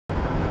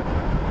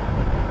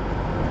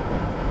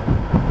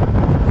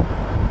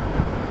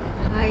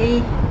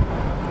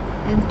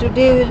and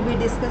today we'll be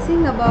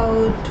discussing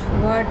about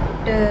what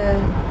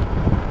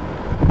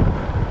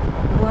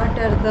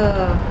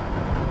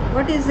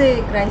is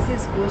a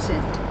crisis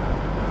quotient.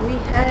 We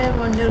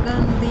have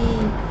undergone the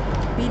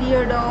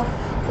period of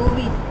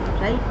COVID,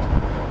 right?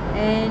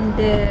 And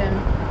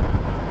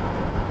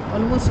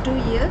almost 2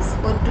 years.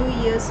 For 2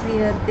 years we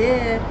are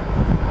there.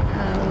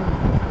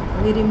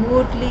 We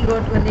remotely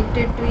got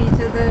connected to each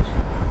other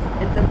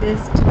at the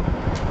best,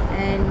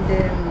 and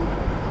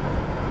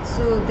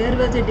so there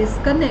was a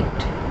disconnect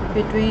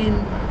between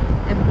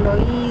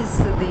employees,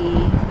 the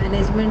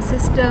management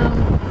system,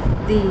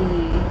 the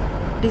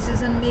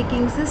decision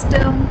making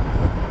system,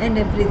 and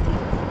everything.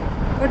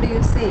 What do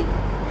you say?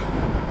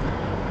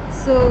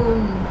 So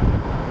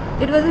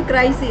it was a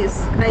crisis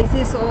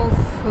of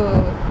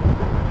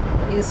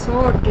a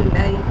sort.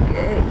 Like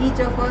each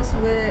of us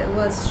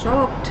was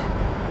shocked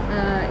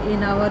in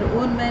our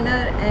own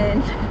manner,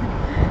 and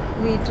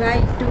we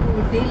tried to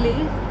deal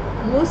it.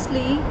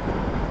 Mostly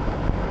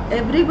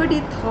everybody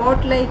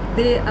thought like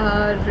they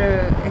are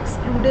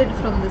excluded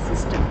from the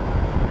system,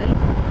 right?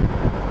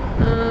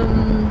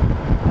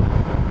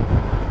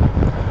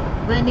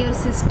 When your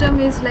system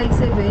is like,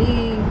 say,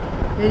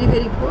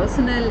 very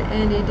personal,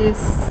 and it is,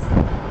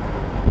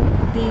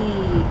 the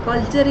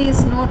culture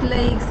is not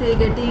like, say,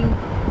 getting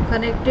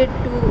connected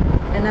to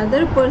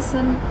another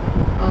person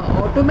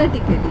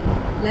automatically,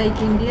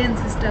 like Indian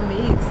system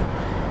is.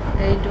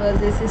 It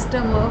was a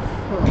system of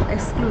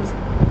exclusion.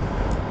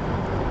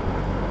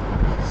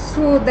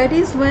 So that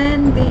is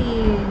when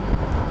the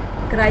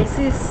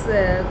crisis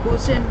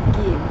quotient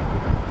came.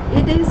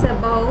 It is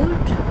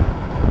about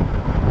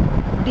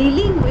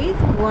dealing with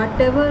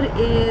whatever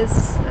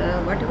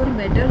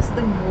matters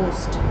the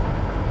most.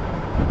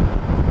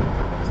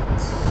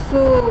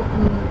 So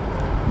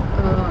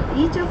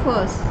each of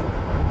us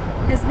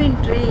has been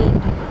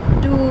trained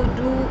to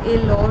do a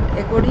lot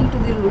according to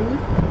the rule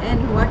and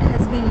what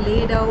has been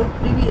laid out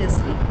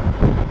previously,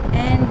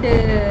 and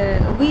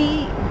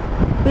we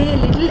pay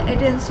little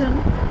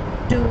attention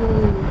to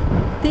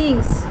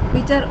things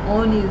which are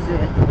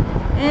unusual.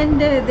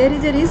 And there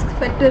is a risk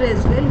factor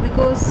as well,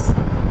 because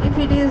if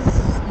it is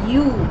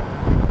you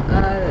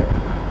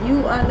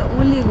are the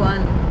only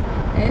one,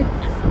 and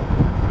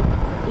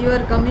you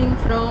are coming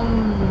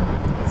from,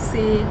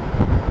 say,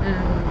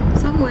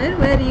 somewhere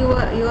where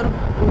your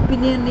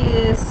opinion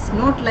is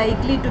not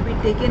likely to be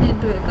taken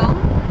into account,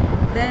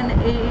 then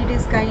it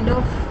is kind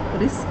of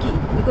risky,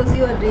 because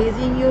you are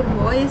raising your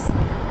voice,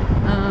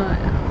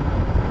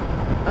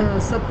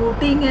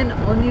 supporting an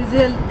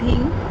unusual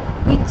thing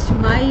which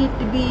might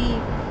be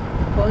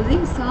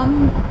causing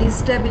some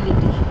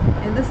instability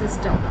in the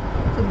system.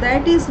 So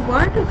that is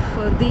what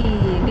the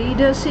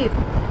leadership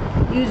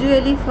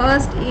usually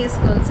first is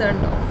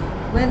concerned of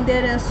when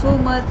there is so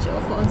much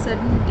of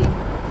uncertainty.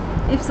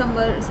 If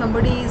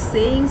somebody is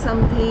saying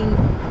something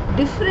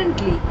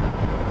differently,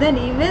 then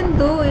even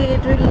though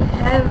it will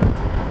have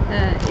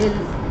a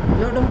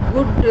lot of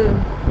good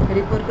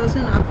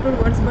repercussion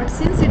afterwards, but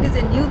since it is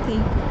a new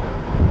thing,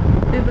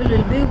 people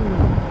will be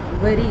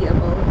wary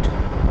about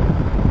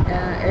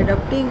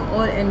adopting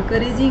or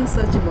encouraging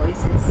such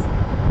voices.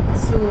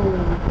 So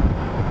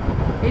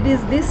it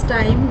is this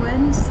time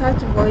when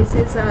such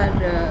voices are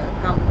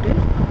counted,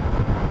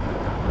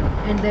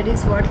 and that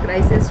is what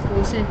crisis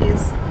quotient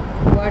is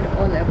what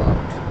all about.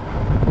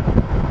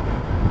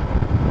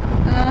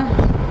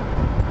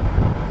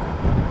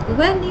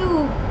 When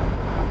you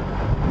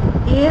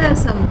hear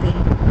something,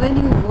 when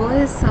you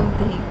voice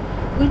something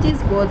which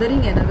is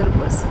bothering another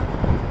person,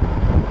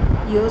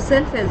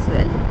 yourself as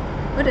well,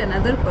 but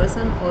another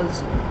person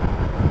also.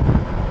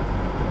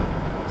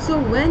 So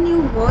when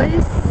you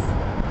voice,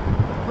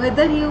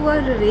 whether you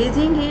are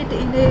raising it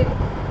in a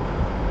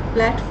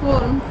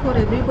platform for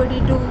everybody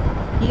to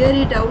hear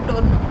it out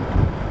or not,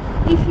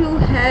 if you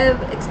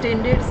have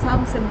extended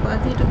some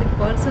sympathy to the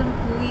person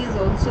who is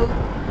also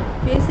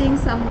facing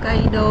some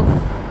kind of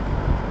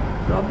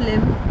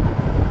problem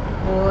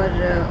or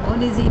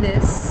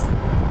uneasiness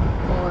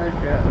or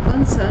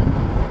concern,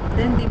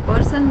 then the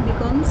person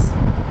becomes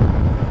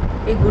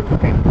a good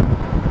friend.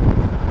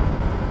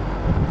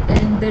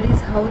 And that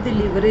is how the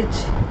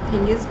leverage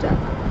thing is done.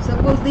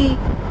 Suppose the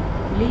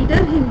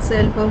leader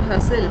himself or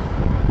herself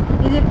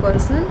is a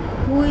person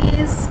who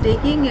is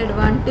taking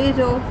advantage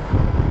of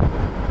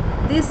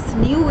this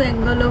new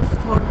angle of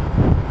thought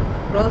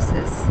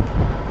process,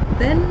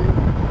 then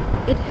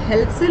it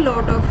helps a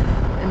lot of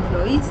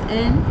employees.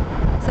 And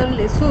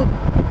certainly, so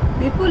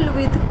people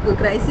with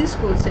crisis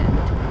quotient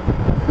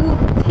who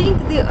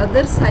think the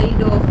other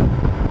side of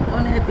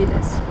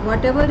unhappiness,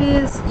 whatever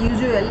is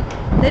usual,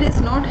 that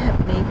is not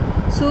happening.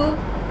 So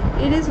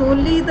it is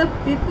only the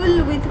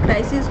people with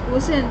crisis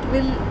quotient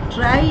will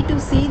try to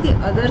see the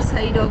other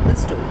side of the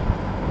story,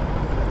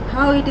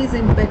 how it is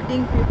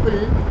impacting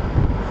people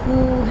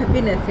who have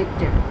been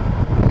affected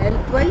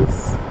health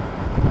wise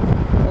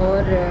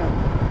or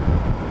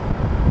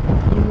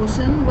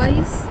emotion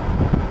wise,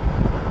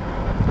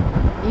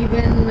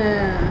 even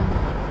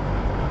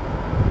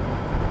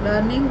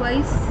learning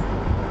wise,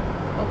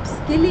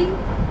 upskilling,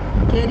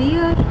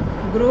 career,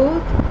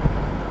 growth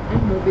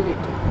and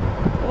mobility.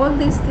 All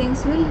these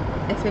things will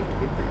affect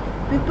people.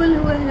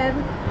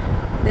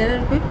 There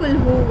are people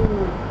who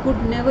could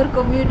never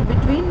commute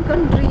between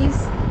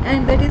countries,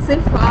 and that is a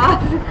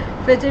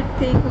far-fetched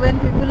thing when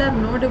people are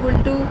not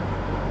able to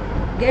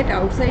get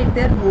outside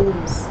their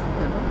homes.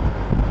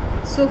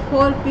 So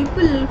for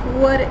people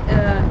who are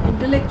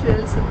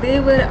intellectuals, they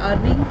were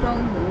earning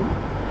from home,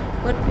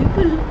 but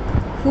people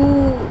who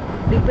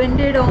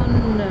depended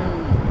on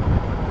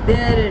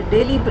their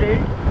daily bread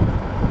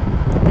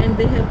and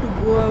they have to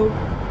go out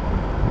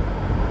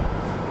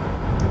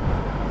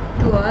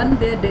to earn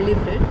their daily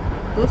bread,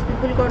 those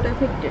people got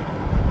affected.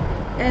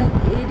 And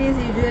it is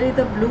usually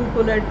the blue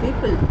collared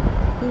people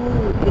who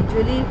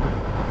actually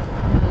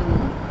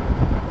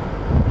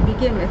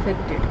became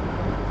affected,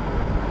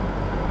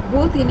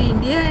 both in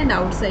India and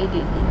outside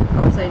India,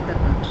 outside the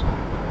country.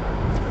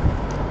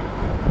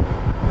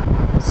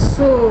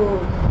 So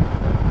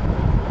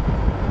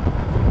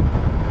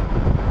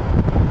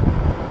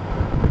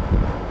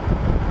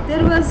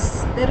there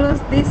was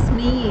this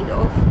need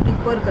of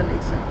deeper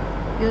connection.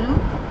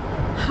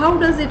 How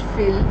does it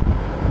feel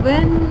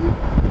when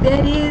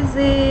there is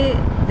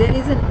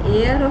an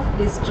air of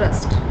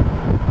distrust,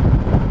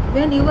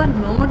 when you are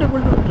not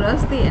able to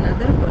trust the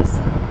another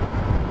person?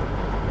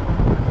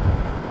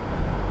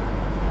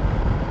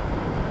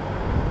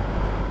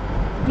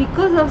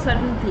 Because of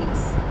certain things,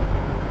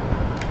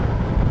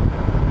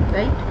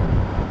 right?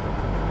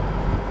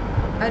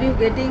 Are you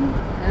getting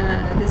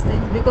these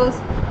things?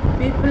 Because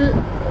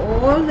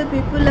all the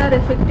people are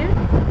affected,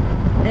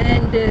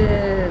 and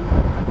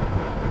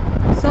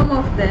some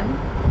of them,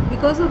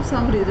 because of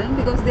some reason,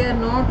 because they are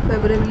not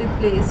favorably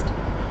placed,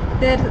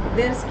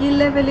 their skill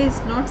level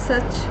is not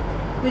such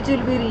which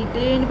will be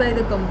retained by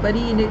the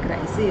company in a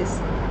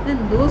crisis,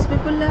 and those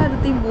people are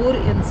the more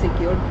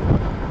insecure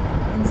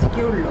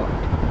lot.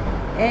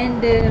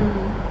 And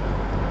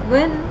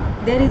when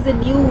there is a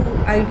new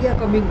idea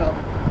coming up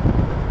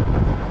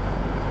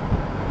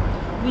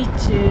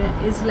which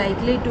is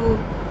likely to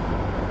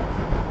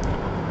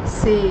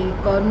say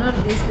corner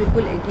these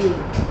people again,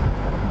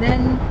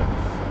 then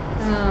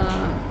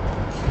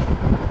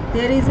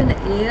there is an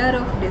air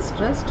of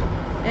distrust,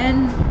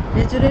 and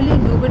naturally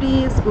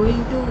nobody is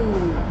going to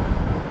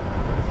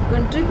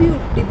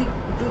contribute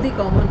to the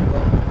common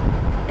goal.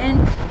 And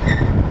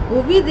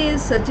COVID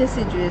is such a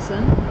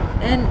situation,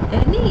 and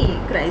any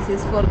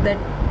crisis for that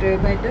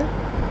matter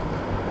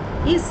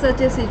is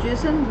such a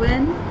situation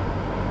when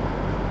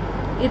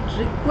it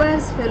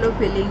requires fellow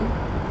feeling,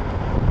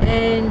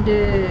 and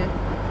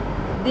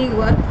the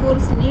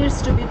workforce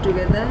needs to be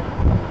together,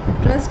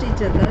 trust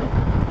each other,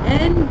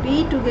 and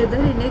be together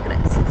in a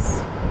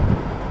crisis.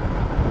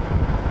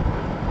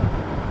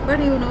 But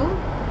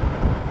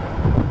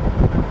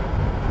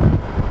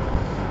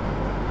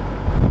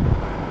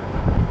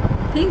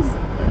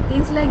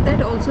things like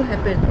that also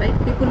happened, right?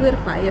 People were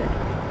fired,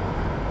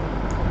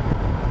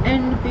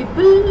 and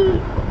people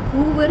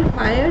who were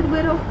fired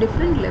were of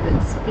different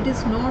levels. It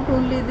is not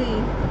only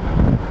the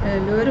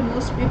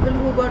lowermost people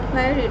who got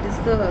fired, it is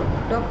the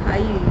top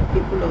high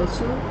people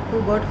also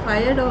who got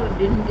fired or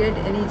didn't get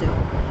any job.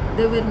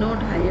 They were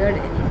not hired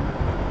anymore.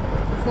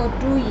 For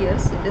 2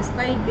 years,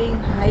 despite being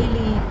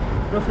highly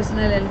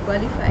professional and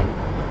qualified,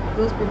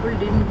 those people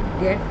didn't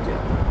get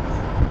jobs.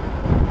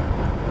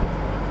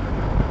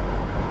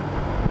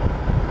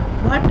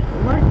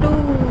 What do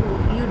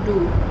you do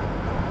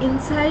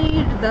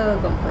inside the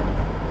company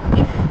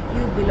if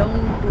you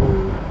belong to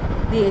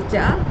the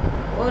HR,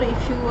 or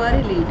if you are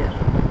a leader?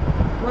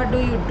 What do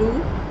you do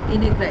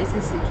in a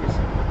crisis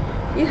situation?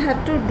 You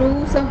have to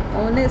do some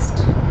honest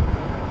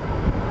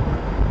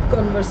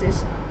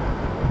conversation.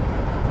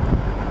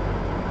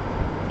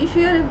 If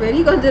you are a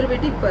very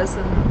conservative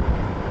person,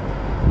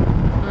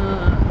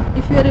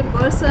 if you are a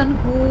person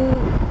who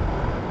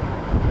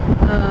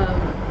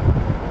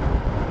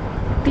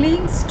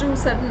clings to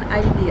certain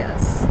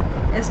ideas,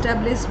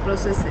 established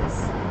processes,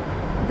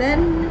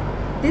 then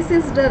this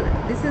is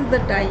the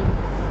time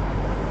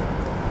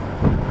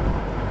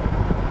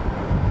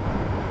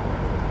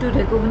to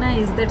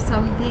recognize that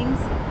some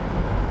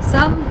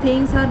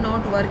things are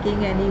not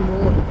working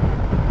anymore,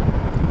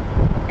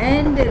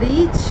 and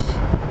reach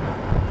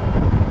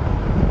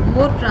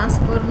more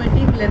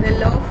transformative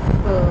level of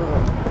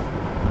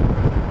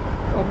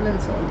problem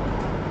solving.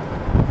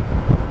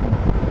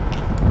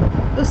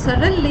 So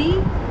suddenly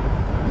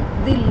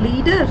the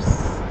leaders,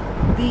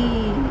 the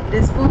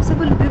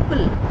responsible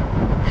people,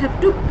 have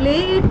to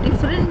play a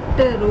different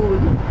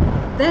role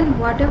than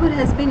whatever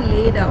has been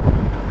laid out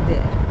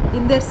there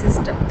in their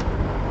system.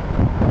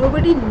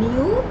 Nobody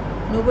knew,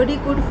 nobody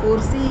could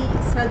foresee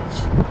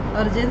such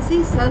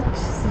urgency, such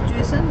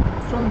situation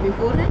from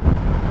beforehand.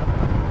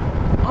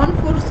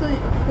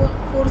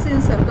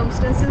 Unforeseen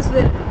circumstances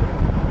were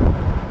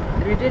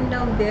written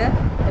down there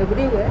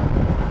everywhere.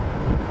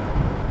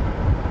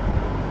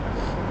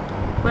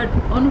 But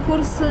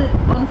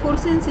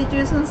unforeseen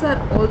situations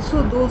are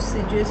also those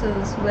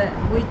situations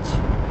which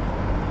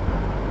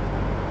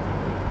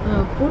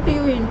put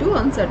you into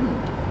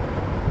uncertainty.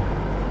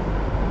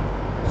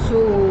 So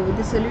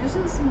the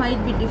solutions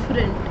might be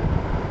different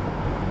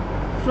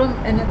from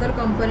another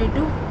company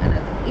to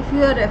another. If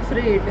you are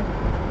afraid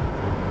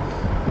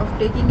of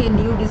taking a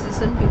new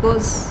decision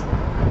because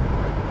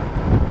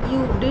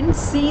you didn't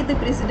see the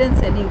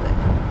precedence anywhere,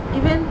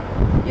 even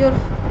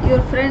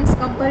your friend's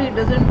company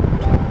doesn't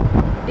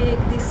take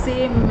the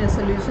same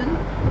solution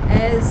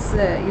as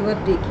you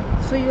are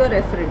taking, so you are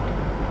afraid.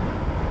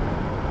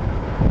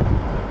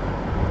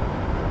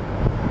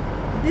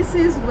 This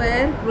is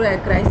where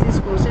crisis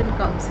quotient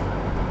comes in.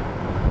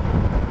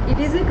 It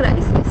is a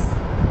crisis.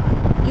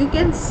 You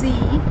can see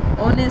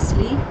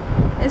honestly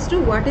as to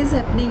what is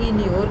happening in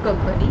your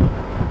company.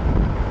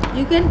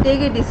 You can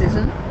take a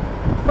decision,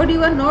 but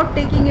you are not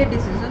taking a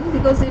decision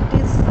because it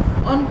is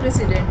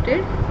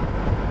unprecedented.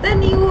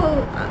 Then you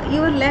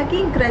are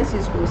lacking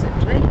crisis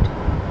quotient, right?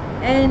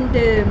 And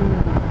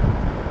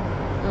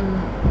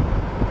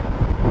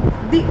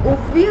the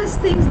obvious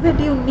things that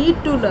you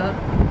need to learn.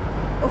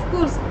 Of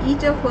course,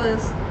 each of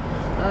us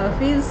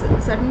feels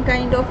certain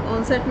kind of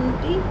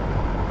uncertainty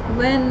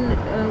when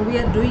we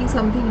are doing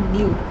something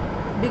new,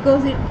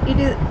 because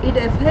it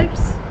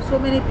affects so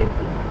many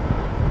people.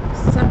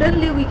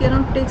 Suddenly we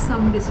cannot take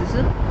some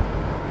decision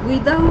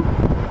without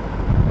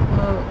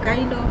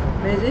kind of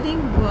measuring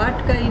what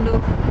kind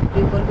of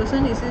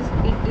repercussion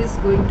it is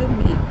going to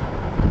make.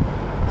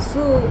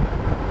 So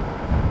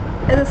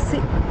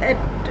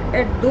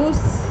at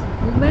those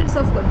moments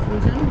of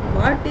confusion,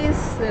 what is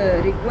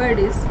required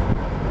is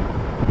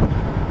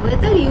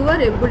whether you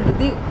are able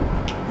to,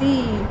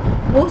 the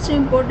most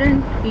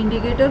important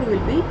indicator will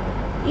be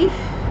if,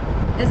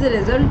 as a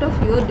result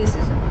of your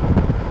decision,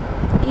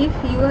 if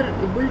you are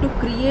able to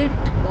create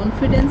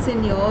confidence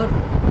in your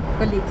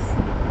colleagues.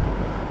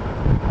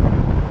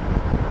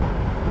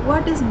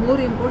 What is more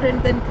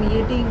important than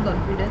creating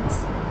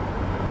confidence?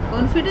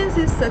 Confidence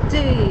is such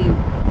a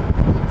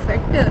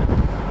factor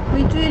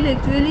which will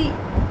actually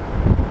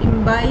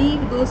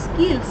imbibe those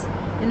skills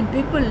in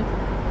people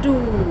to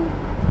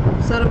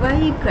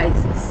survive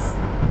crisis.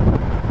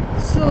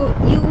 So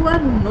you are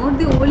not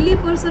the only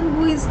person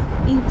who is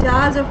in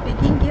charge of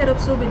taking care of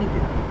so many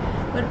people,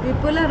 but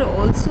people are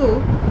also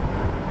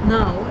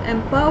now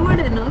empowered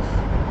enough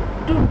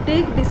to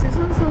take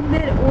decisions on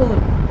their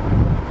own.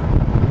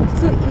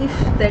 So if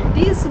that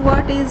is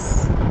what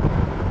is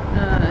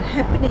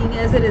happening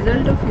as a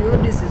result of your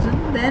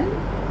decision, then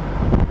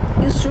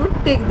you should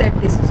take that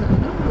decision,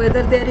 no?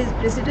 Whether there is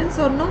precedence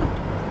or not,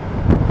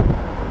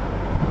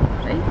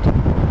 right?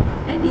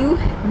 And you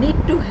need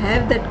to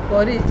have that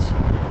courage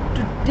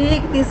to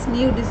take this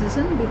new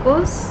decision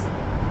because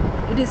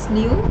it is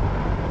new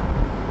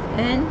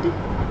and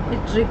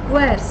it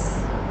requires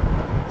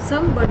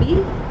somebody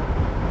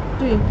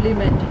to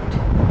implement it,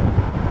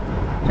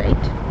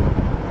 right?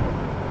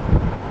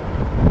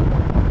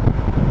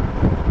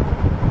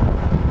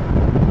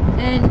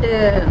 And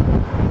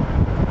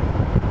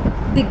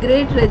the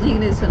great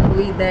resignation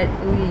that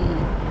we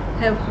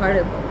have heard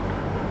about,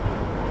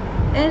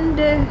 and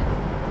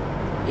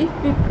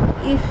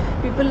if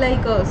people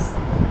like us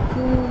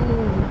who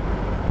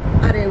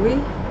are away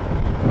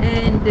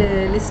and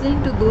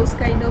listening to those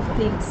kind of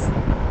things,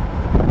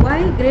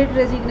 why great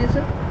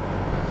resignation?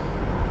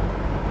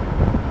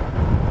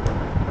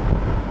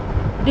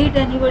 Did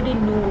anybody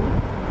know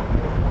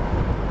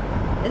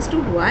as to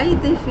why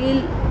they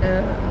felt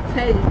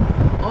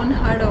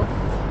unheard of?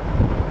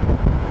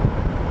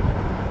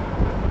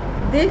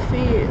 They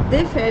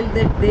felt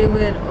that they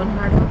were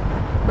unheard of,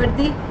 but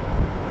the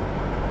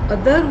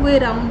other way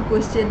around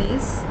question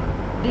is,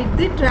 did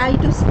they try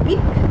to speak,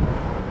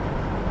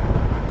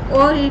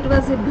 or it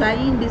was a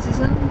blind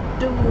decision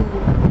to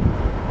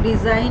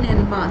resign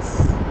en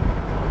masse?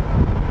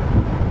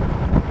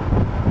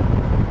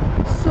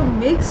 So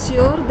make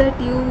sure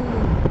that you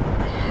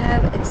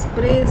have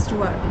expressed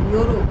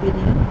your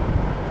opinion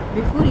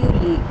before you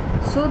leave,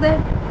 so that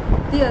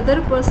the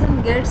other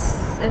person gets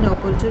an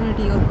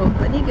opportunity, your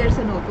company gets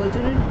an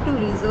opportunity to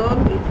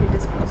resolve if it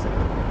is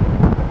possible.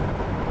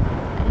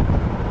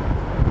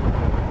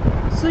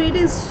 So it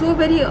is so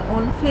very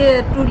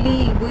unfair to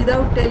leave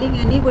without telling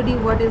anybody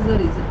what is the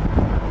reason,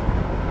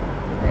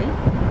 right?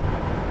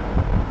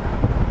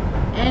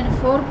 And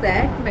for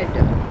that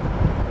matter,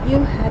 you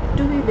have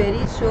to be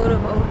very sure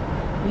about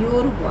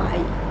your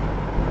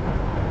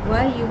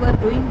why you are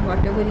doing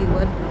whatever you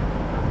are doing.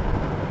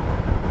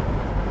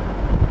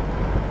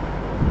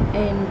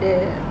 And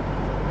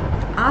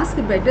ask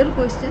better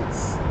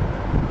questions.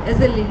 As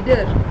a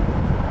leader,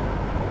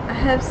 I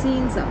have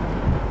seen something.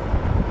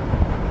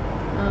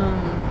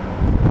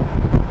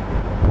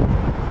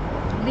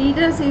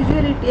 Leaders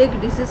usually take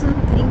decisions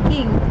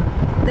thinking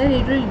that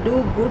it will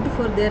do good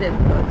for their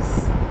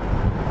employees.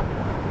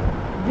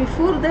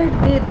 Before that,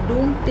 they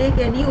don't take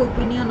any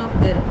opinion of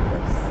their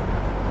employees.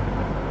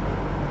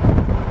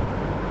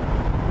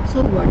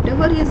 So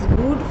whatever is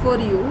good for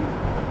you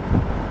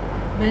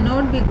may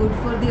not be good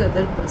for the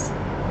other person.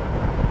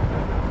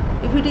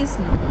 If it is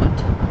not,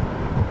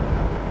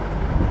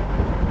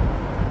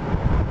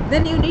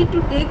 then you need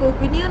to take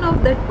opinion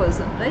of that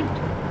person, right?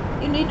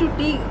 You need to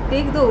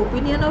take the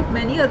opinion of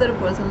many other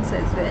persons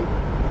as well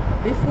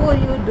before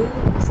you do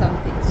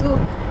something. So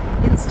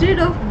instead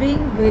of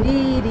being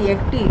very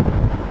reactive,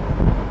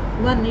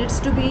 one needs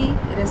to be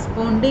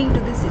responding to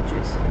the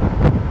situation.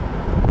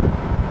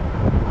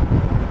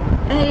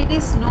 And it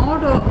is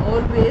not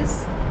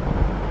always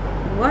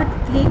what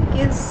think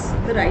is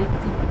the right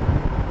thing.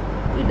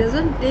 It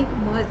doesn't take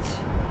much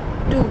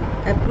to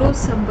approach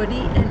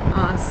somebody and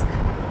ask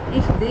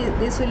if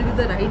this will be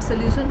the right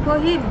solution for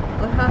him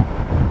or her,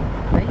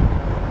 right?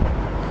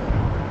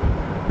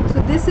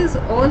 So this is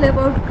all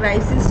about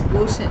crisis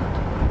quotient,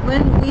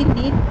 when we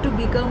need to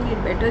become a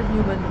better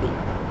human being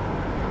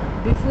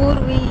before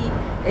we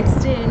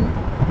extend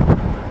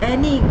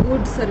any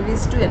good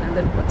service to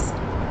another person.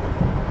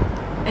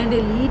 And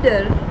a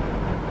leader,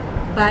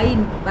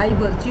 by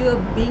virtue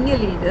of being a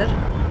leader,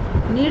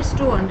 needs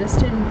to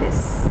understand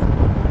this,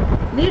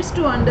 needs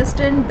to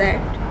understand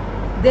that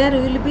there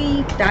will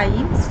be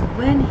times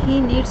when he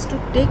needs to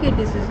take a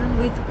decision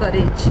with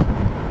courage,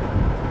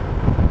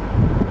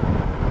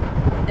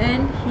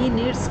 and he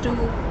needs to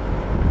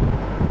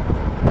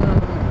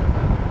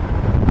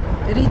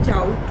reach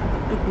out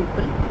to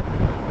people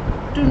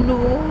to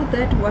know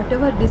that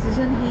whatever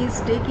decision he is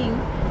taking,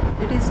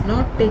 it is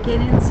not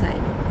taken in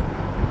silence.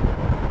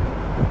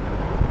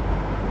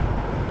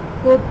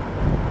 Hope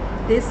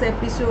this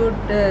episode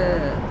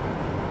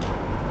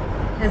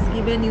has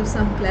given you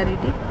some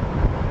clarity,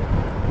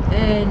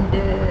 and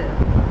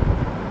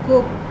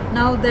hope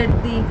now that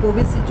the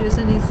COVID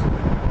situation is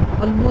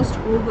almost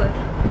over,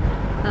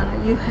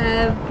 you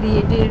have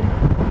created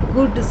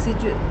good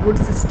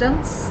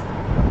systems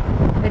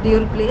at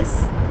your place,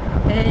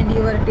 and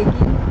you are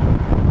taking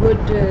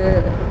good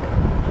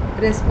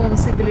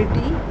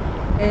responsibility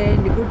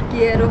and good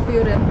care of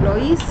your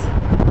employees,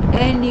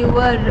 and you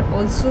are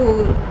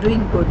also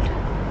doing good.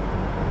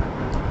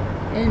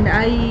 And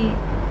I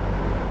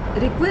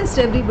request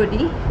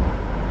everybody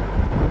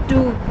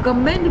to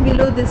comment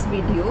below this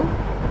video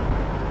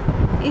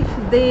if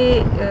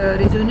they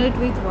resonate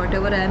with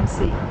whatever I am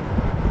saying.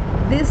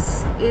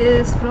 This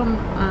is from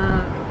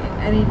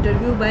an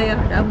interview by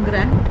Adam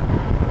Grant,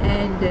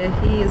 and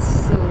he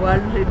is a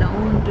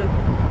world-renowned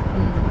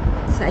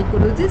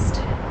psychologist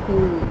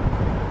who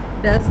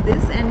does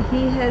this, and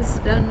he has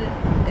done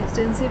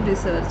extensive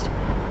research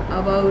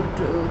about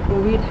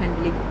COVID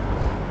handling,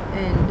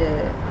 and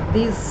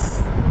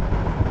these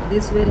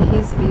were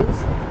his views.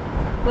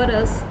 For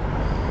us,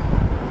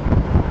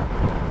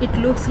 it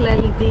looks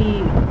like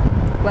the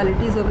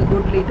qualities of a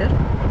good leader,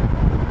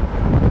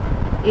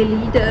 a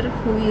leader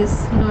who is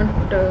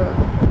not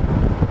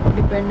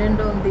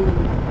dependent on the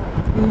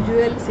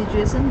usual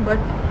situation but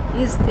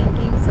is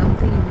thinking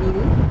something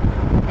new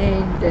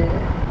and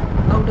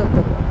out of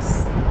the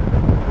box.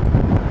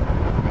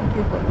 Thank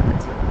you for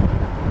watching.